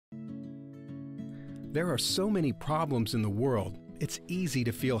There are so many problems in the world, it's easy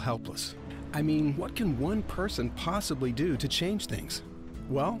to feel helpless. I mean, what can one person possibly do to change things?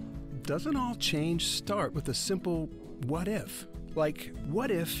 Well, doesn't all change start with a simple what if? Like, what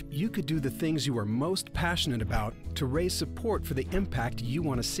if you could do the things you are most passionate about to raise support for the impact you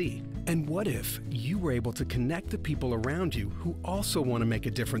want to see? And what if you were able to connect the people around you who also want to make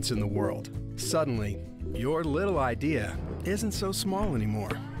a difference in the world? Suddenly, your little idea isn't so small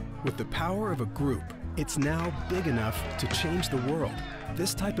anymore. With the power of a group, it's now big enough to change the world.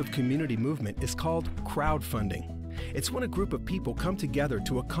 This type of community movement is called crowdfunding. It's when a group of people come together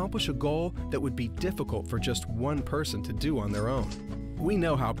to accomplish a goal that would be difficult for just one person to do on their own. We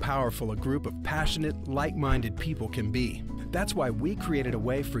know how powerful a group of passionate, like-minded people can be. That's why we created a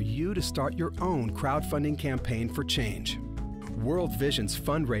way for you to start your own crowdfunding campaign for change. World Vision's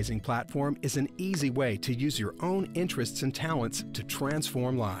fundraising platform is an easy way to use your own interests and talents to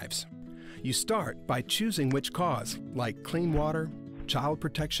transform lives. You start by choosing which cause, like clean water, child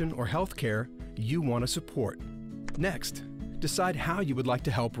protection, or healthcare, you want to support. Next, decide how you would like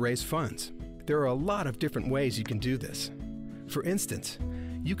to help raise funds. There are a lot of different ways you can do this. For instance,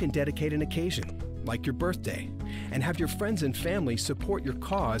 you can dedicate an occasion, like your birthday, and have your friends and family support your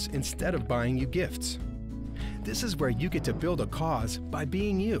cause instead of buying you gifts. This is where you get to build a cause by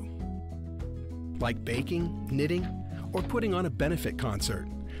being you. Like baking, knitting, or putting on a benefit concert,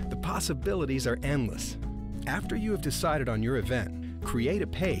 the possibilities are endless. After you have decided on your event, create a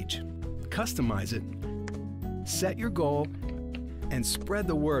page, customize it, set your goal, and spread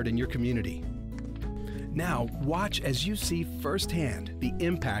the word in your community. Now, watch as you see firsthand the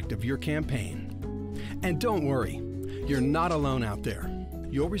impact of your campaign. And don't worry, you're not alone out there.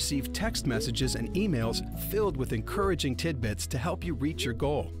 You'll receive text messages and emails filled with encouraging tidbits to help you reach your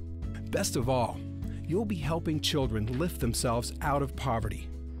goal. Best of all, you'll be helping children lift themselves out of poverty.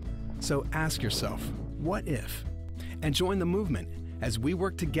 So ask yourself, what if? And join the movement as we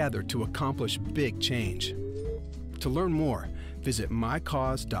work together to accomplish big change. To learn more, visit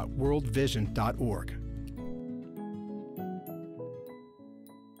mycause.worldvision.org.